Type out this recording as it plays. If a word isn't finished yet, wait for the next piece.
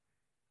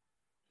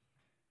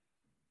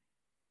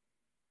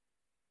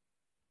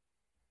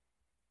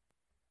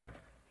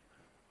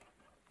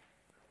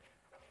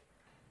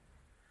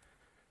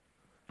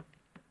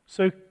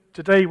So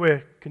today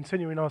we're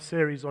continuing our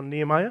series on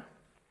Nehemiah.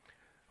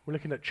 We're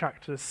looking at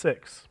chapter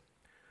 6.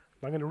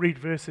 I'm going to read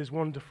verses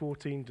 1 to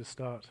 14 to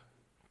start.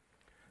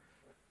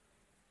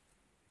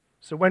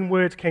 So when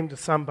word came to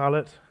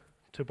Sanballat,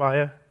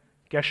 Tobiah,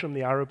 Geshem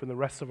the Arab, and the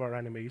rest of our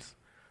enemies,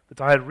 that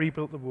I had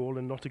rebuilt the wall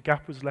and not a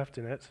gap was left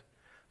in it,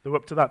 though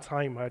up to that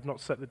time I had not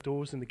set the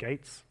doors and the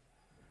gates,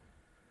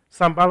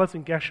 Sanballat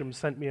and Geshem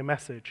sent me a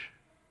message.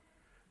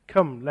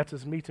 Come, let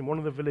us meet in one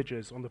of the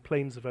villages on the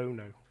plains of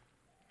Ono.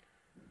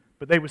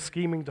 But they were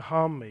scheming to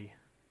harm me,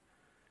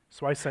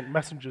 so I sent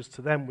messengers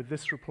to them with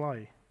this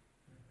reply.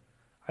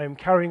 I am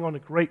carrying on a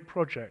great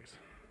project,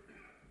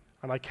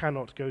 and I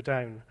cannot go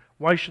down.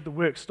 Why should the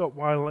work stop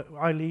while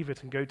I leave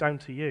it and go down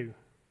to you?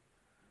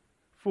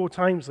 4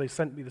 times they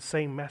sent me the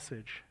same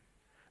message,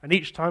 and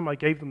each time I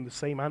gave them the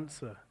same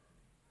answer.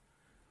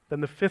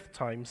 Then the 5th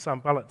time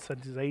Sanballat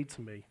sent his aide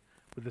to me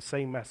with the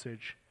same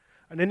message,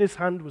 and in his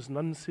hand was an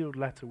unsealed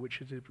letter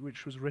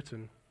which was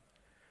written.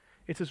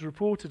 It is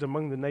reported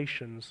among the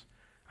nations,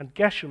 and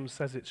Geshem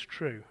says it's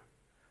true,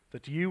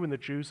 that you and the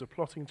Jews are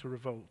plotting to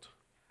revolt,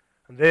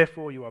 and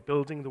therefore you are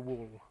building the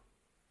wall.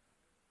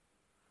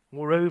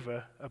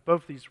 Moreover,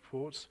 above these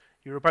reports,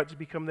 you are about to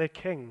become their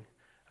king,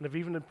 and have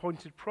even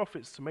appointed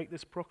prophets to make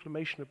this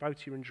proclamation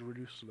about you in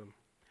Jerusalem.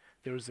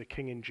 There is a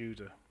king in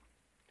Judah.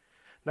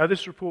 Now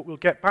this report will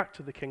get back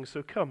to the king,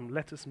 so come,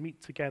 let us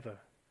meet together.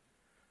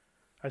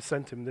 I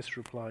sent him this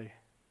reply.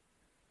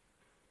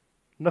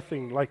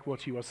 Nothing like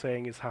what you are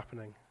saying is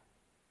happening.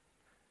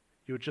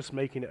 You are just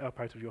making it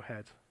up out of your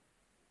head.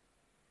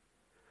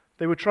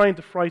 They were trying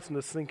to frighten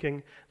us,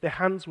 thinking their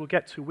hands will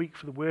get too weak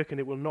for the work and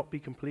it will not be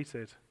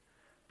completed.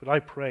 But I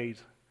prayed,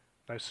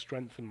 now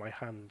strengthen my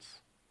hands.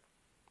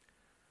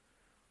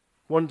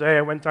 One day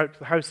I went out to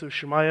the house of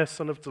Shemaiah,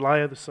 son of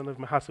Delaiah, the son of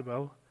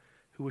Mehetabel,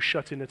 who was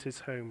shut in at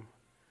his home.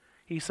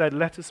 He said,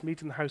 let us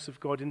meet in the house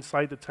of God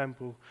inside the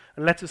temple,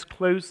 and let us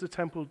close the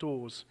temple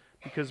doors,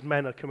 because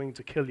men are coming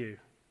to kill you.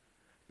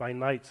 By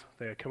night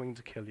they are coming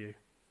to kill you.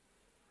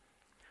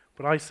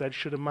 But I said,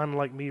 should a man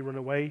like me run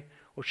away,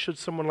 or should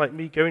someone like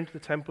me go into the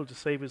temple to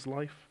save his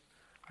life?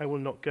 I will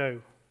not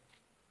go.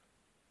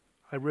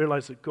 I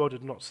realized that God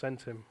had not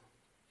sent him.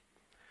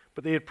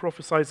 But they had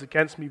prophesied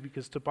against me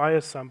because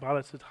Tobiah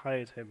Sanballat had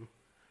hired him.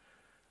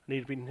 And he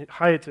had been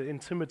hired to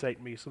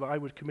intimidate me so that I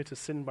would commit a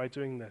sin by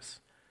doing this.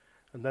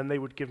 And then they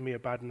would give me a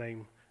bad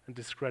name and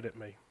discredit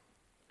me.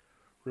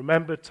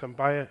 Remember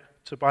Tobiah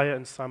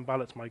and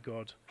Sanballat, my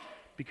God,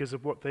 because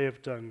of what they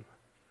have done.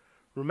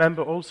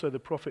 Remember also the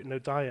prophet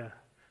Noadiah,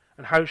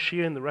 and how she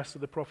and the rest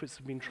of the prophets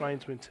have been trying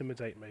to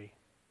intimidate me.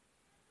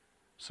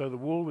 So the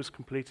wall was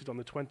completed on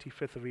the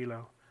 25th of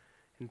Elul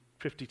in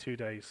 52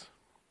 days.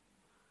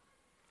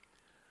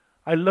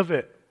 I love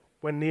it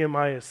when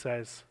Nehemiah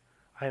says,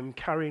 I am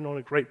carrying on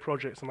a great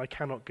project and I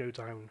cannot go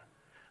down.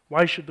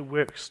 Why should the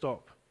work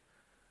stop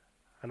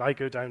and I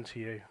go down to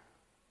you?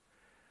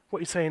 What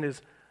he's saying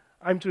is,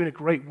 I'm doing a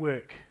great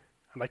work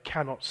and I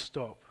cannot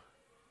stop.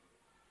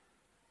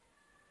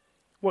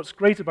 What's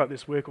great about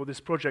this work or this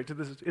project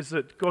is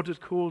that God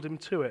had called him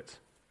to it.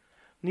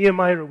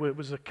 Nehemiah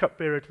was a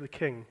cupbearer to the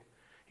king.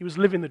 He was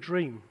living the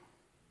dream.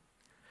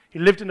 He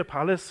lived in a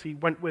palace. He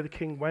went where the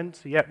king went.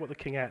 He ate what the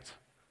king ate.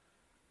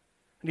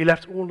 And he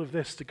left all of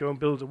this to go and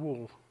build a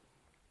wall.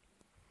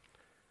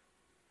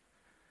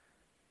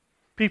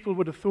 People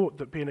would have thought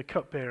that being a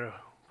cupbearer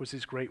was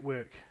his great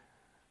work.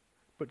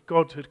 But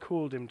God had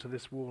called him to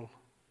this wall.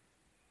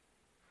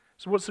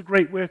 So what's the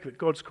great work that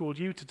God's called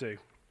you to do?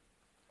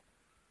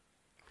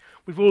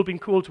 We've all been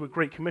called to a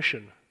great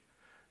commission,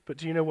 but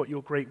do you know what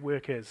your great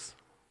work is?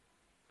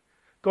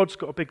 God's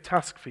got a big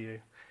task for you.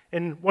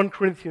 In 1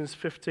 Corinthians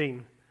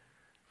 15,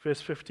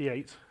 verse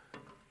 58,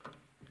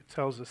 it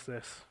tells us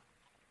this.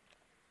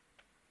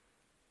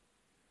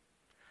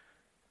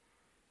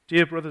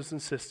 Dear brothers and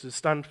sisters,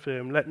 stand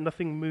firm, let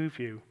nothing move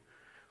you.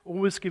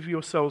 Always give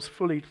yourselves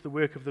fully to the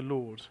work of the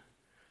Lord,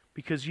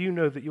 because you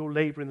know that your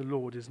labor in the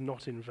Lord is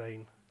not in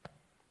vain.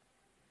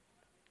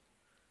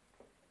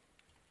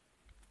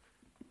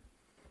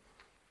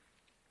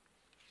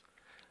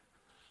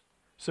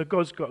 So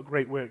God's got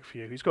great work for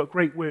you. He's got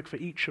great work for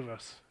each of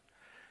us.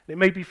 It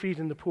may be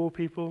feeding the poor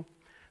people,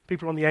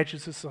 people on the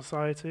edges of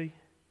society.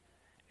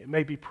 It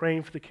may be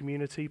praying for the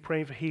community,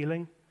 praying for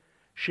healing,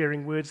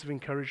 sharing words of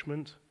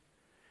encouragement.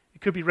 It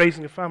could be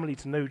raising a family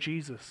to know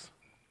Jesus.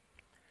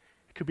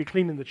 It could be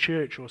cleaning the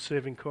church or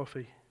serving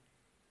coffee.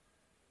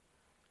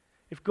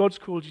 If God's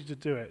called you to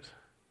do it,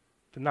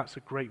 then that's a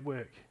great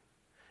work.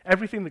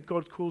 Everything that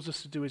God calls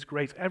us to do is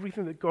great.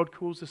 Everything that God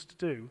calls us to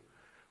do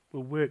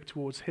will work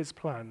towards his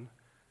plan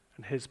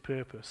and his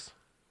purpose.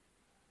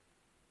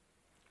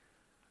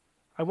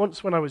 I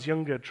once, when I was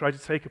younger, tried to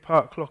take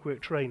apart a Clockwork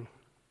Train.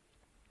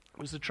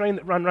 It was a train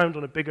that ran round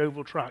on a big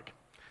oval track.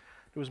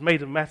 It was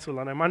made of metal,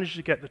 and I managed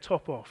to get the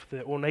top off,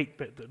 the ornate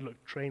bit that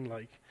looked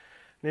train-like.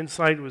 And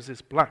inside was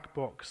this black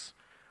box,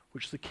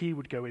 which the key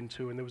would go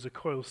into, and there was a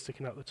coil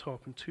sticking out the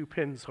top and 2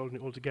 pins holding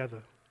it all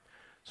together.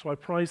 So I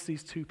prized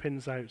these 2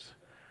 pins out,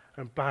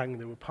 and bang,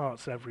 there were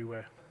parts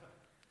everywhere.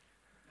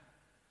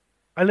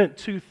 I learnt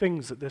two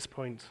things at this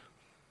point.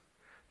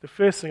 The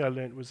first thing I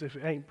learnt was if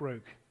it ain't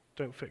broke,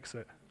 don't fix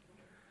it.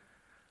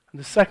 And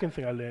the second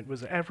thing I learnt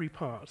was that every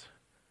part,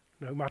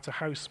 no matter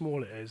how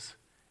small it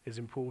is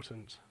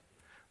important.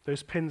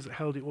 Those pins that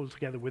held it all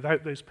together,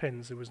 without those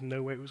pins, there was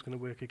no way it was going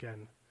to work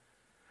again.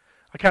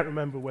 I can't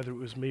remember whether it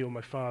was me or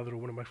my father or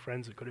one of my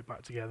friends that got it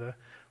back together,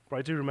 but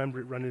I do remember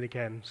it running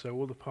again, so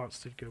all the parts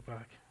did go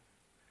back.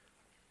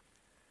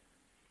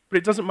 But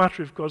it doesn't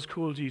matter if God's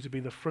called you to be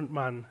the front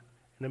man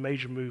in a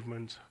major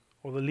movement,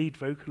 or the lead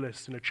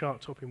vocalist in a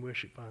chart-topping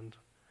worship band,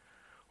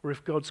 or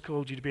if God's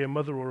called you to be a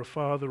mother or a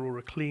father or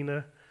a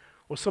cleaner,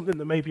 or something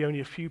that maybe only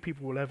a few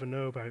people will ever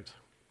know about.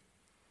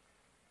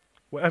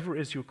 Whatever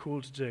it is you're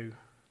called to do,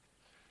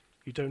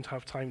 you don't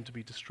have time to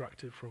be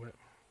distracted from it.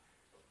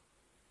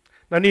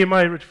 Now,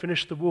 Nehemiah had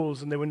finished the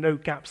walls and there were no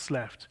gaps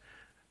left,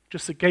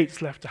 just the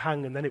gates left to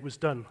hang, and then it was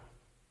done.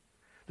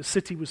 The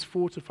city was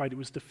fortified, it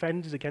was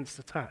defended against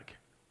attack.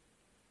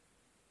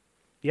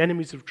 The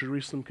enemies of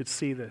Jerusalem could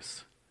see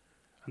this,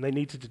 and they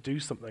needed to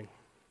do something.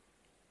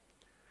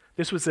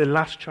 This was their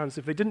last chance.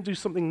 If they didn't do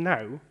something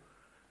now,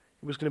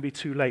 it was going to be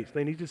too late.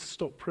 They needed to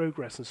stop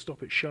progress and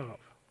stop it sharp.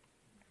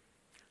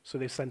 So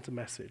they sent a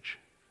message.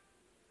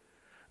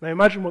 Now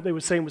imagine what they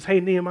were saying was, hey,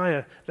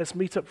 Nehemiah, let's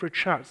meet up for a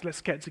chat,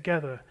 let's get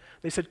together.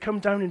 They said, come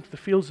down into the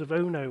fields of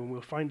Ono and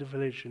we'll find a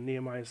village. And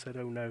Nehemiah said,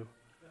 oh no.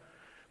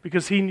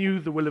 Because he knew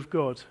the will of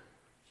God.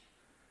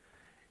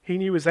 He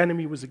knew his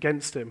enemy was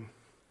against him.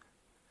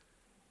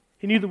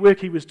 He knew the work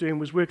he was doing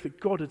was work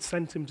that God had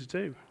sent him to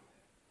do.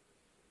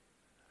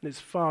 And it's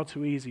far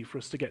too easy for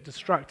us to get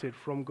distracted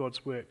from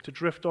God's work, to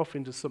drift off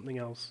into something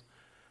else,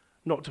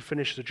 not to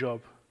finish the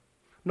job,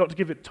 not to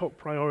give it top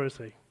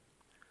priority.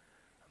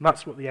 And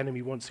that's what the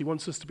enemy wants. He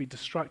wants us to be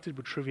distracted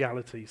with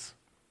trivialities.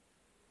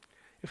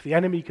 If the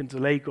enemy can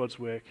delay God's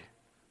work,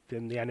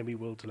 then the enemy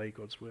will delay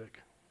God's work.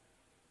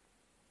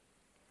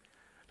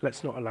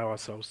 Let's not allow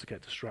ourselves to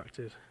get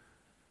distracted.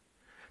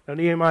 Now,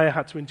 Nehemiah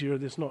had to endure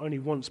this not only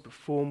once, but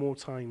 4 more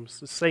times.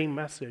 The same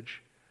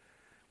message.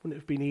 Wouldn't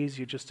it have been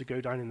easier just to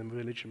go down in the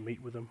village and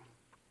meet with them?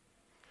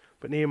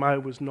 But Nehemiah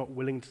was not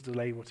willing to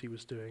delay what he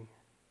was doing,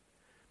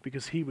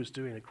 because he was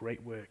doing a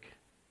great work.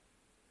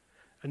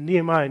 And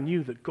Nehemiah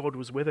knew that God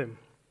was with him.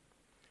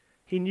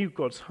 He knew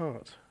God's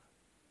heart.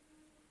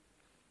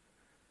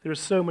 There are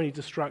so many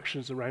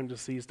distractions around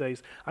us these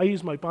days. I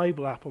use my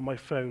Bible app on my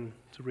phone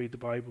to read the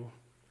Bible.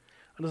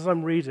 And as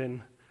I'm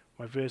reading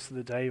my verse of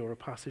the day or a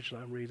passage that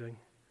I'm reading,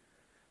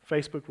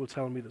 Facebook will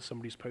tell me that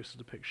somebody's posted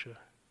a picture,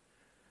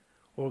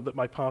 or that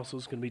my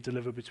parcel's going to be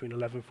delivered between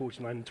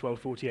 11:49 and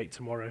 12:48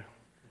 tomorrow.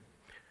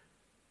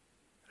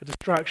 A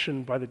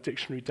distraction, by the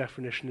dictionary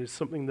definition, is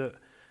something that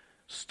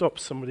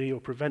stops somebody or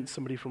prevents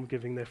somebody from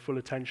giving their full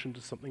attention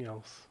to something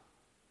else.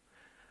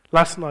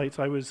 Last night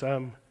I was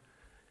in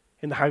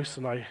the house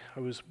and I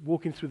was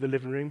walking through the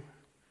living room,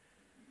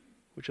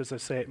 which, as I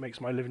say, it makes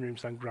my living room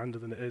sound grander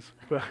than it is.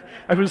 But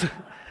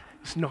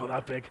it's not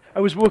that big. I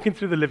was walking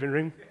through the living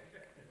room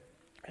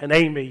and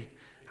Amy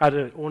had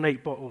an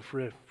ornate bottle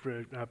for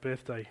her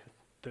birthday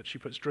that she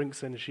puts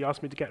drinks in, and she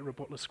asked me to get her a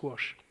bottle of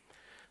squash.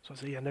 So I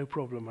said, yeah, no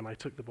problem. And I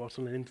took the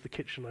bottle and into the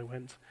kitchen I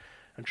went.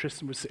 And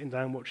Tristan was sitting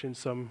down watching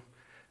some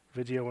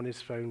video on his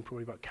phone,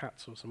 probably about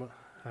cats or something.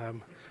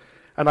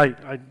 And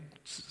I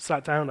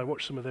sat down, I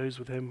watched some of those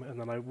with him, and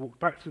then I walked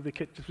back through the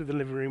kitchen, through the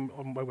living room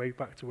on my way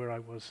back to where I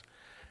was.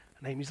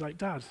 And Amy's like,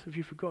 Dad, have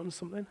you forgotten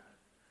something?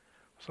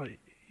 I was like,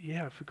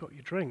 yeah, I forgot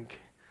your drink.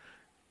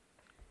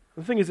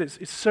 And the thing is,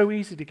 it's so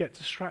easy to get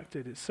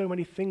distracted. It's so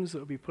many things that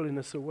will be pulling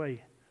us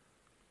away.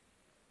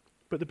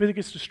 But the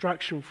biggest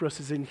distraction for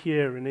us is in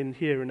here,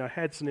 in our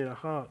heads and in our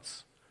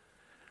hearts.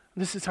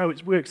 And this is how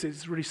it works.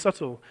 It's really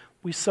subtle.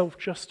 We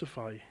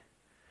self-justify.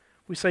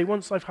 We say,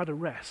 once I've had a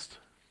rest,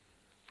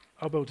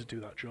 I'll be able to do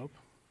that job.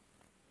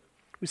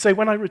 We say,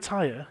 when I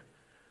retire,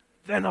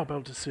 then I'll be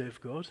able to serve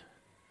God.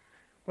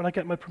 When I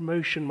get my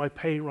promotion, my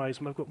pay rise,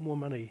 when I've got more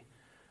money,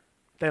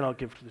 then I'll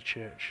give to the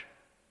church.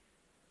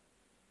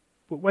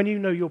 But when you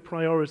know your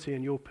priority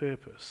and your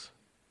purpose,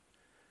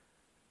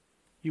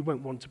 you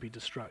won't want to be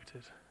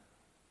distracted.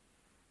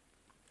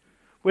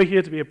 We're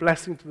here to be a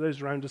blessing to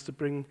those around us, to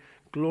bring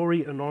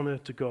glory and honor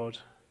to God.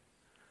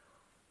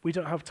 We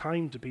don't have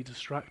time to be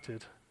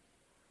distracted.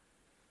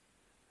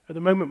 At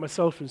the moment,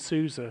 myself and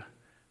Suze are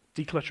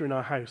decluttering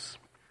our house.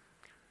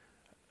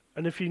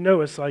 And if you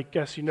know us, I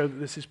guess you know that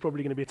this is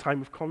probably going to be a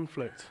time of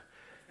conflict,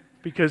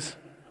 because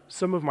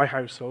some of my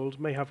household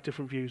may have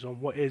different views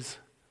on what is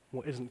and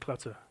what isn't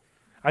clutter.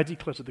 I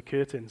decluttered the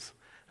curtains.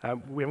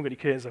 We haven't got any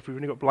curtains left. We've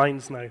only got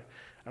blinds now,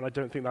 and I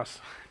don't think that's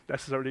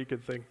necessarily a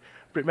good thing.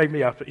 But it made me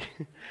happy.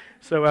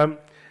 So,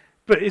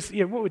 but it's,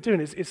 what we're doing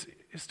is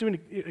it's doing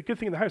a good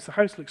thing in the house. The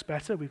house looks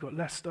better. We've got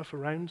less stuff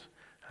around.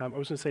 I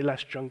was going to say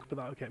less junk, but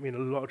that'll get me in a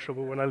lot of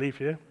trouble when I leave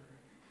here.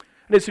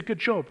 And it's a good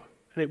job,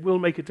 and it will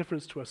make a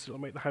difference to us.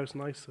 It'll make the house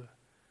nicer.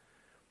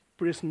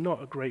 But it's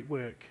not a great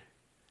work.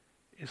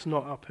 It's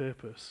not our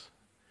purpose.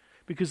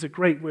 Because the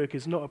great work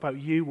is not about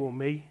you or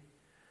me.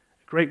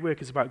 Great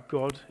work is about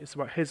God. It's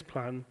about His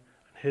plan and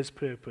His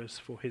purpose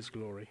for His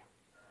glory.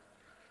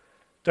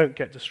 Don't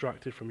get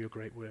distracted from your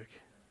great work.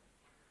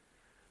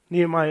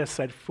 Nehemiah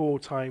said 4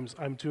 times,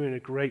 I'm doing a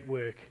great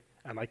work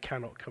and I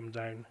cannot come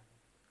down.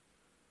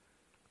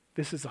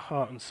 This is the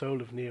heart and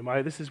soul of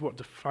Nehemiah. This is what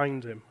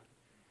defined him.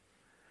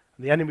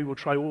 And the enemy will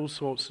try all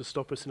sorts to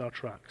stop us in our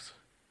tracks.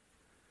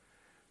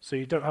 So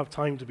you don't have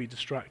time to be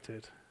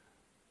distracted.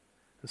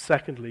 And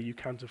secondly, you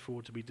can't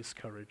afford to be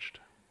discouraged.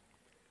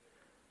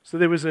 So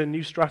there was a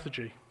new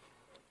strategy.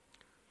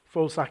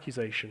 False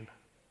accusation.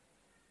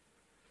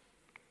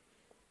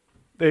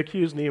 They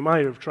accused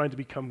Nehemiah of trying to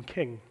become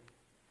king,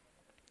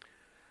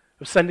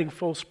 of sending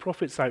false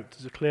prophets out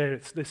to declare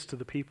this to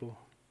the people.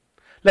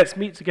 Let's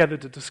meet together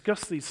to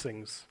discuss these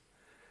things.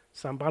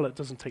 Sanballat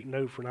doesn't take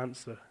no for an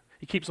answer.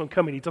 He keeps on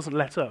coming. He doesn't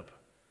let up.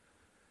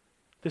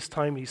 This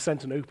time he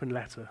sent an open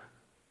letter.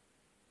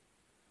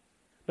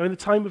 Now in the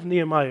time of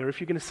Nehemiah, if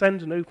you're going to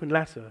send an open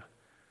letter,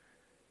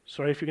 if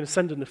you're going to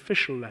send an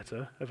official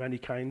letter of any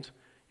kind,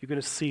 you're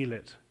going to seal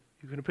it.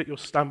 You're going to put your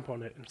stamp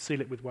on it and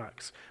seal it with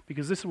wax,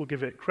 because this will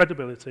give it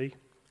credibility,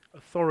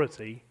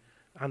 authority,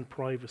 and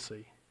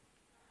privacy.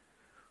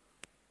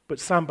 But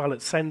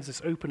Sanballat sends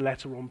this open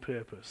letter on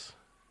purpose.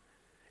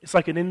 It's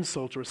like an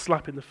insult or a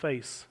slap in the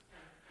face,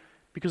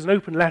 because an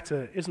open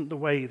letter isn't the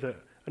way that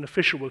an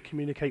official will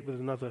communicate with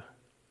another.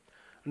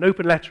 An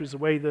open letter is a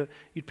way that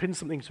you'd pin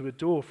something to a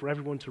door for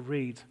everyone to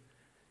read.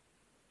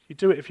 You'd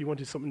do it if you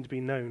wanted something to be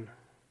known.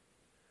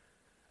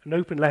 An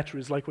open letter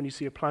is like when you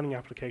see a planning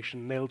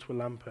application nailed to a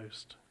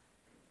lamppost.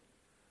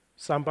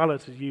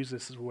 Sanballat had used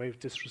this as a way of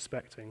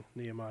disrespecting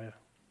Nehemiah.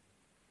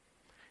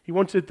 He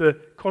wanted the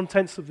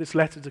contents of this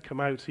letter to come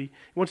out. He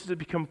wanted it to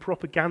become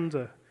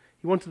propaganda.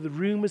 He wanted the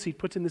rumors he'd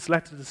put in this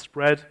letter to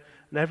spread,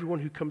 and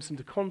everyone who comes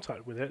into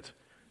contact with it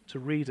to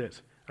read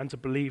it and to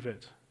believe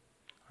it.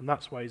 And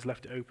that's why he's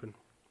left it open.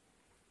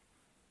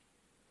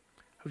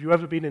 Have you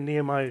ever been in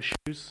Nehemiah's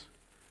shoes?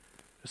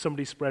 Has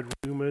somebody spread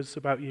rumors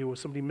about you, or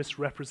somebody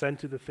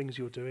misrepresented the things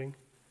you're doing?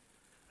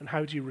 And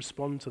how do you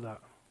respond to that?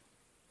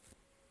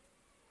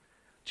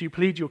 Do you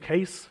plead your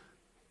case?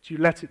 Do you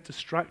let it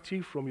distract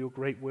you from your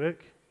great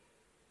work?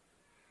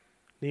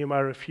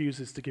 Nehemiah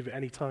refuses to give it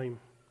any time.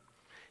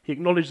 He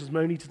acknowledges them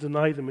only to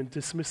deny them and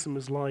dismiss them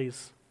as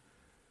lies.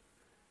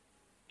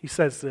 He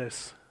says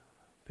this: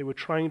 they were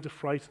trying to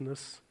frighten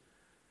us,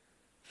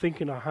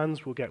 thinking our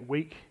hands will get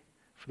weak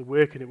for the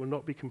work and it will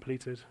not be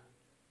completed.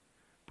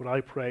 But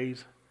I prayed,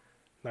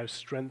 now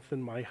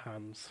strengthen my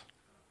hands.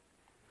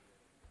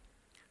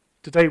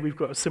 Today we've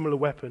got a similar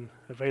weapon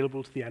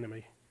available to the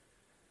enemy.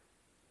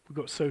 We've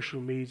got social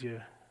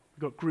media,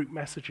 we've got group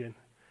messaging,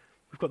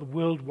 we've got the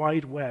World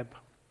Wide Web.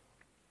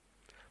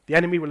 The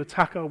enemy will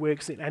attack our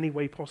works in any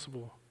way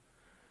possible,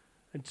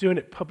 and doing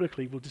it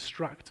publicly will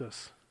distract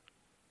us.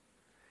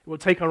 It will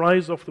take our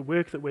eyes off the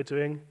work that we're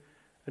doing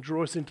and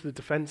draw us into the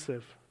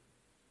defensive.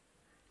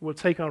 It will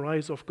take our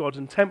eyes off God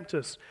and tempt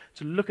us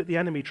to look at the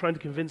enemy, trying to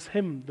convince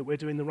him that we're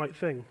doing the right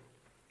thing.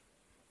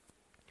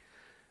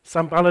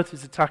 Sanballat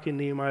is attacking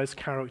Nehemiah's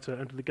character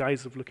under the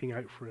guise of looking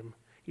out for him.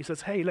 He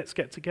says, hey, let's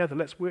get together,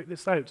 let's work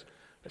this out,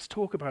 let's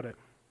talk about it.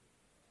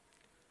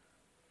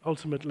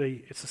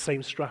 Ultimately, it's the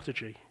same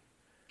strategy.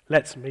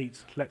 Let's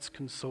meet, let's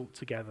consult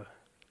together.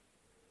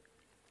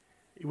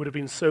 It would have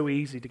been so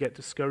easy to get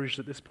discouraged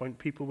at this point.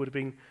 People would have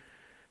been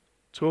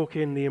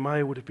talking,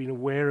 Nehemiah would have been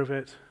aware of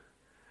it.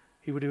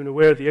 He would have been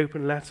aware of the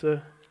open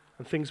letter,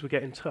 and things were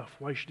getting tough.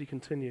 Why should he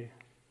continue?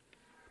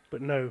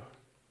 But no,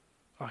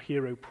 our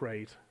hero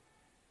prayed.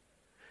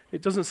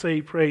 It doesn't say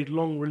he prayed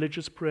long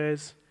religious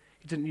prayers.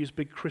 He didn't use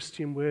big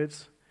Christian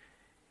words.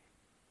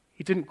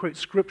 He didn't quote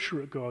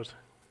scripture at God.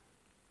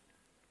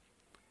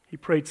 He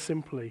prayed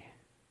simply,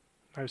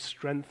 now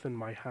strengthen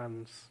my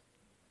hands.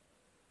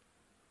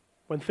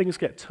 When things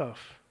get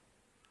tough,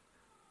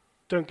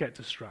 don't get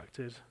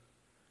distracted.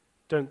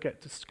 Don't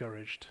get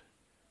discouraged.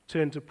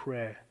 Turn to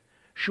prayer.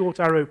 Short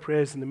arrow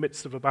prayers in the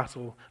midst of a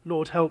battle.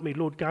 Lord, help me.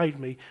 Lord, guide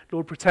me.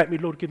 Lord, protect me.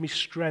 Lord, give me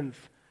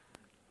strength.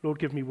 Lord,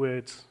 give me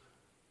words.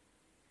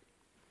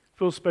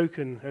 Phil's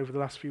spoken over the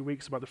last few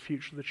weeks about the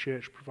future of the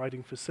church,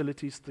 providing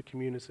facilities to the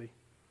community.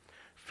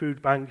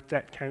 Food bank,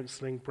 debt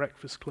counselling,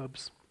 breakfast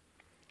clubs.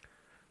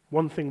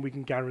 One thing we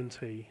can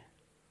guarantee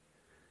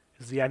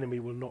is the enemy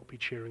will not be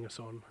cheering us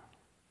on.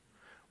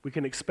 We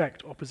can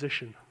expect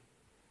opposition.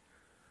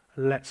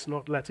 Let's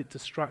not let it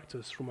distract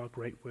us from our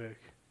great work.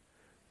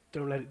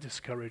 Don't let it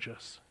discourage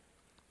us.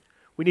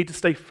 We need to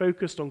stay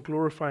focused on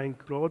glorifying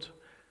God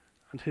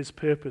and his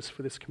purpose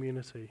for this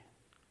community.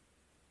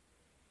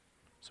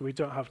 So we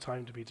don't have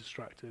time to be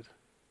distracted.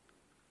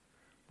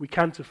 We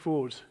can't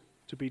afford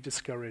to be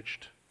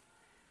discouraged.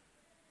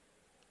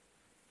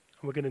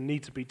 And we're going to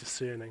need to be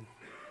discerning.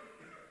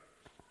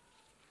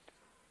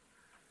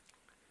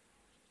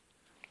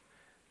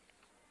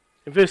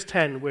 In verse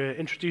 10, we're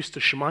introduced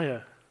to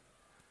Shemaiah.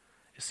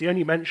 It's the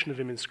only mention of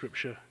him in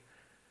Scripture.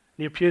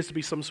 And he appears to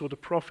be some sort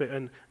of prophet,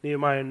 and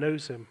Nehemiah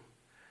knows him.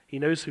 He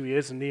knows who he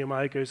is, and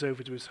Nehemiah goes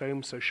over to his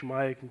home so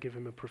Shemaiah can give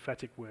him a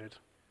prophetic word.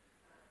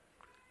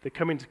 They're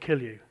coming to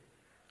kill you,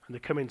 and they're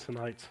coming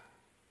tonight.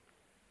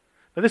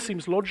 Now this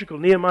seems logical.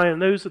 Nehemiah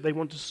knows that they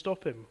want to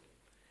stop him.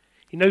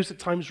 He knows that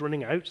time's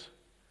running out,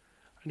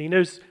 and he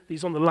knows that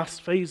he's on the last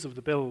phase of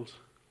the build.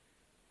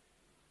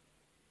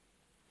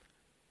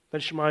 Then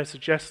Shemaiah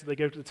suggests that they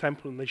go to the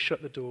temple and they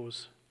shut the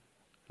doors.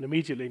 And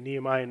immediately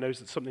Nehemiah knows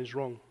that something's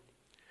wrong.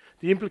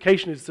 The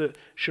implication is that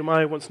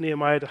Shemaiah wants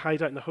Nehemiah to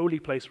hide out in the holy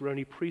place where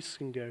only priests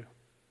can go.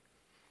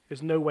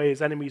 There's no way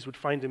his enemies would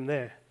find him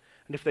there.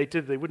 And if they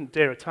did, they wouldn't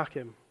dare attack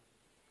him.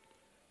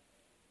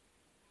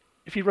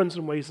 If he runs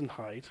away and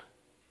hides,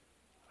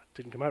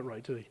 didn't come out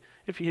right, did he?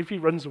 If he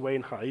runs away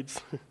and hides,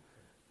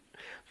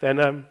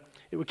 then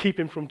it would keep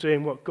him from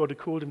doing what God had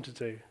called him to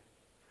do.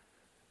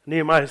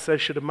 Nehemiah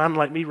says, should a man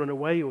like me run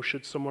away, or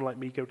should someone like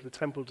me go to the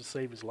temple to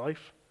save his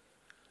life?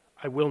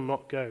 I will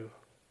not go.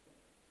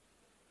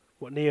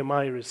 What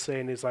Nehemiah is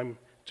saying is, I'm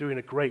doing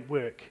a great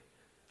work,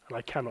 and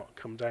I cannot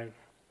come down.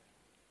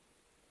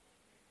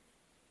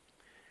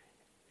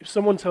 If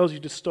someone tells you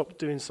to stop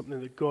doing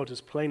something that God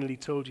has plainly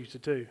told you to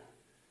do,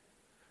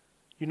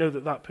 you know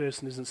that that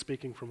person isn't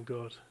speaking from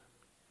God.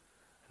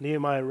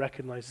 Nehemiah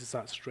recognizes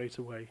that straight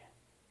away.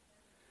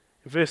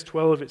 In verse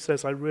 12 it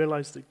says, I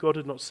realized that God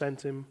had not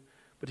sent him,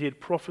 but he had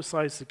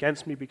prophesied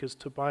against me because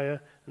Tobiah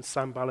and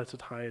Sanballat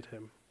had hired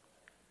him.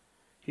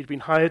 He'd been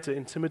hired to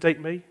intimidate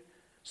me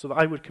so that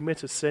I would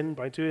commit a sin.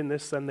 By doing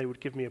this, then they would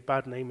give me a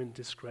bad name and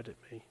discredit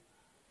me.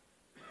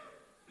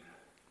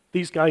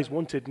 These guys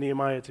wanted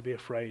Nehemiah to be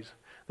afraid.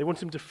 They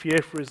wanted him to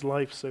fear for his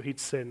life so he'd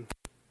sin.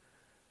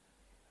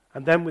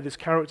 And then with his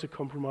character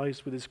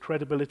compromised, with his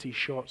credibility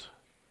shot,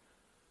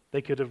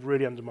 they could have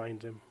really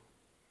undermined him.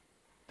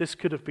 This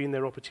could have been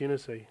their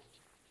opportunity.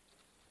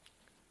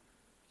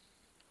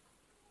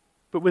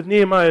 But with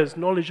Nehemiah's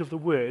knowledge of the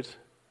word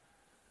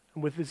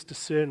and with his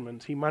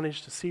discernment, he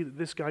managed to see that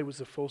this guy was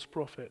a false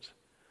prophet,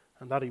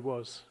 and that he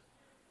was.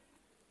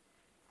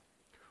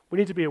 We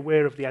need to be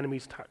aware of the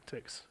enemy's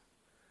tactics.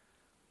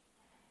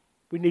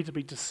 We need to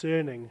be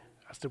discerning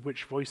as to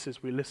which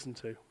voices we listen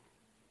to.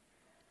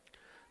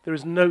 There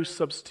is no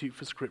substitute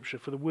for Scripture,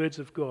 for the words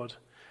of God,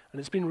 and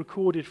it's been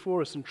recorded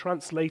for us and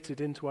translated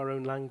into our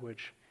own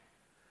language.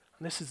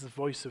 And this is the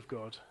voice of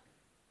God.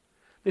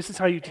 This is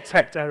how you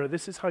detect error.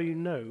 This is how you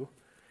know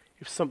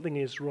if something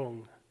is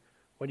wrong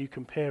when you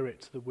compare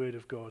it to the Word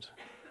of God.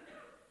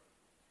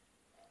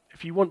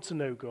 If you want to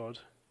know God,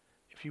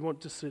 if you want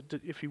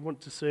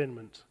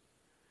discernment,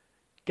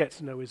 get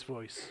to know His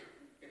voice.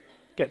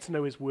 Get to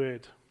know His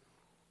Word.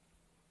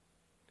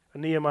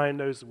 And Nehemiah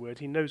knows the Word.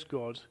 He knows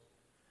God.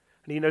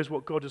 And he knows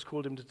what God has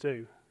called him to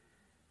do.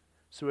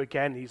 So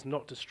again, he's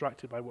not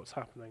distracted by what's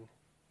happening.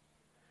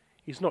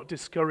 He's not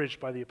discouraged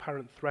by the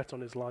apparent threat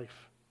on his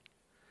life.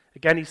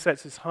 Again, he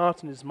sets his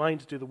heart and his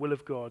mind to do the will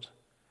of God.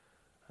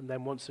 And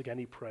then once again,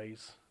 he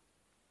prays.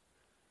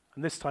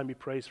 And this time he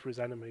prays for his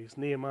enemies.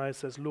 Nehemiah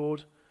says,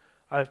 Lord,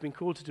 I have been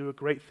called to do a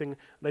great thing,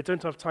 and I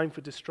don't have time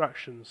for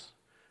distractions.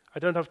 I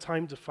don't have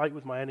time to fight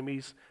with my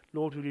enemies.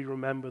 Lord, will you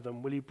remember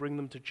them? Will you bring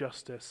them to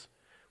justice?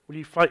 Will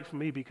you fight for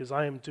me because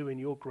I am doing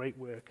your great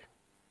work?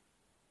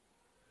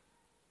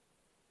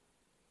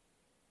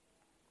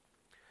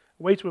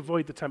 A way to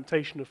avoid the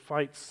temptation of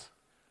fights,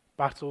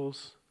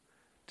 battles,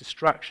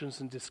 distractions,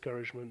 and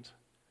discouragement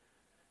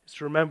is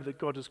to remember that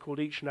God has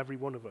called each and every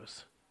one of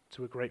us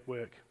to a great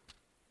work.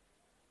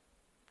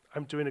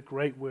 I'm doing a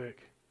great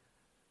work,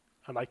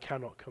 and I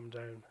cannot come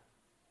down.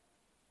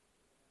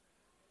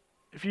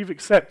 If you've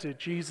accepted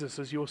Jesus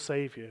as your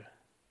Savior,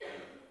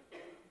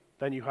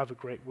 then you have a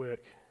great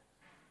work.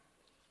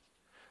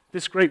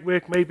 This great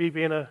work may be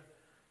being a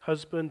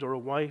husband or a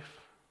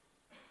wife,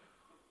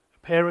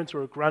 a parent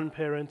or a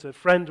grandparent, a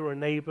friend or a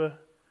neighbor,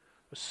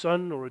 a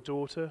son or a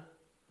daughter.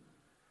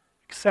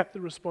 Accept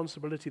the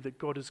responsibility that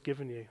God has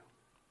given you.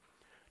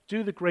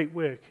 Do the great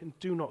work and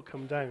do not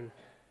come down.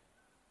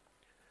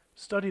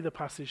 Study the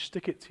passage,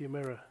 stick it to your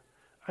mirror.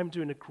 I'm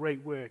doing a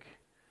great work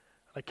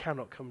and I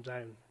cannot come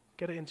down.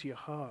 Get it into your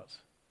heart.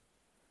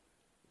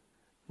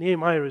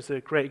 Nehemiah is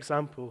a great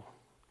example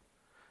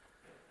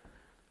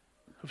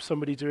of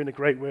somebody doing a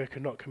great work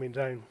and not coming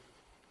down.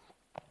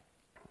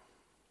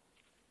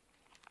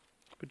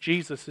 But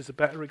Jesus is a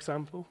better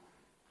example.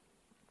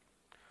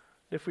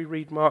 If we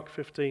read Mark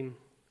 15,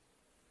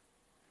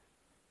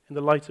 in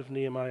the light of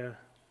Nehemiah,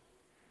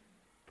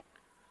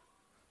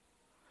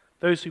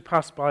 those who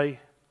passed by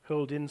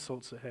hurled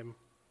insults at him,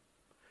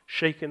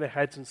 shaking their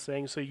heads and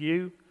saying, so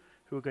you,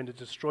 who are going to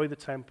destroy the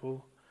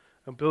temple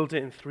and build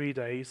it in 3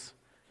 days,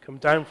 come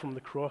down from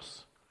the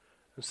cross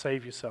and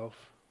save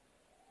yourself.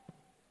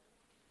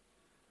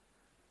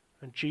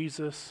 And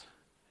Jesus,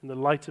 in the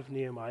light of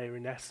Nehemiah,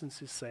 in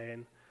essence is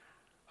saying,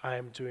 I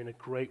am doing a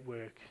great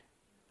work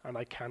and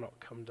I cannot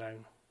come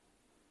down.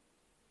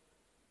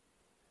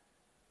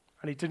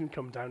 And he didn't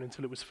come down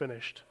until it was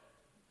finished.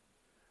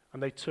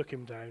 And they took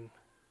him down.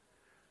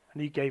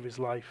 And he gave his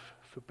life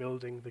for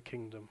building the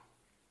kingdom.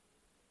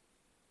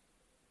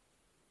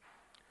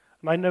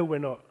 And I know we're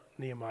not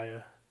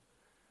Nehemiah.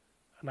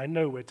 And I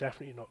know we're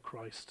definitely not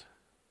Christ.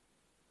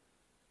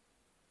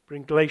 But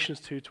in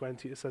Galatians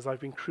 2:20 it says, I've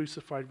been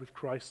crucified with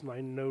Christ and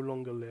I no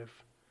longer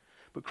live.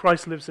 But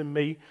Christ lives in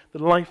me.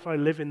 The life I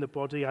live in the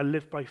body, I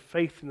live by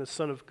faith in the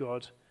Son of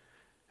God,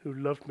 who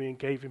loved me and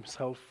gave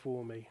himself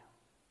for me.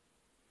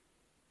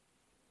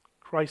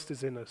 Christ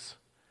is in us,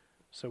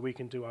 so we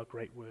can do our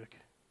great work.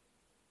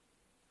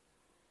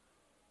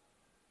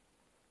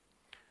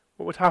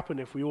 What would happen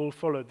if we all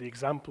followed the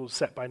examples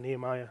set by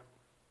Nehemiah?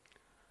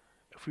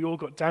 If we all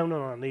got down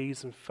on our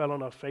knees and fell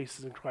on our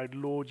faces and cried,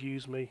 Lord,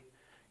 use me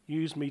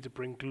to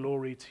bring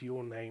glory to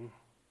your name.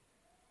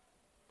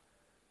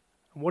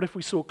 And what if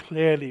we saw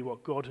clearly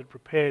what God had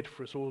prepared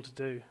for us all to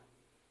do,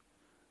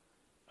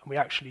 and we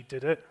actually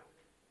did it?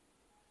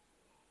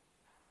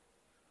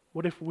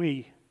 What if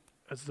we,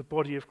 as the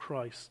body of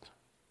Christ,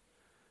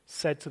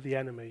 said to the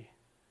enemy,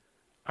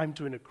 I'm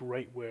doing a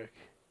great work,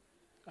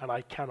 and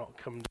I cannot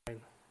come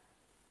down?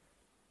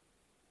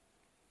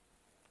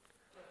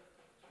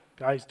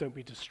 Guys, don't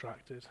be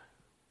distracted.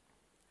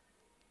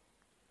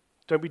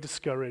 Don't be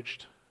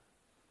discouraged.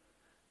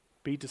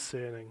 Be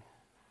discerning.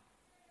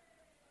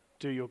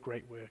 Do your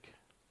great work.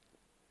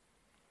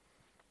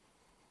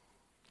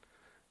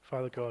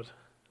 Father God,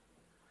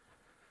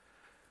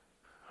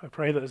 I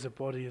pray that as a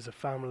body, as a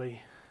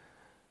family,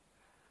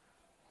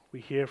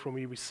 we hear from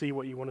you, we see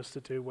what you want us to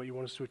do, what you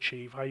want us to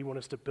achieve, how you want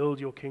us to build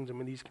your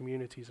kingdom in these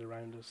communities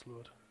around us,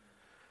 Lord.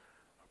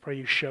 I pray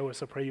you show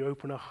us, I pray you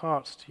open our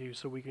hearts to you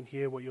so we can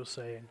hear what you're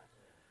saying.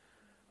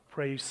 I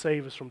pray you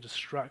save us from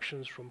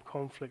distractions, from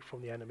conflict,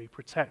 from the enemy.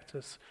 Protect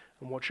us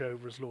and watch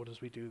over us, Lord,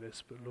 as we do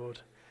this. But Lord,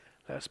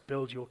 let us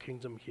build your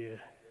kingdom here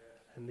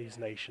in these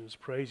nations.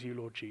 Praise you,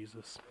 Lord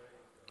Jesus.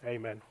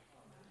 Amen.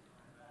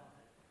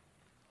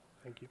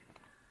 Thank you.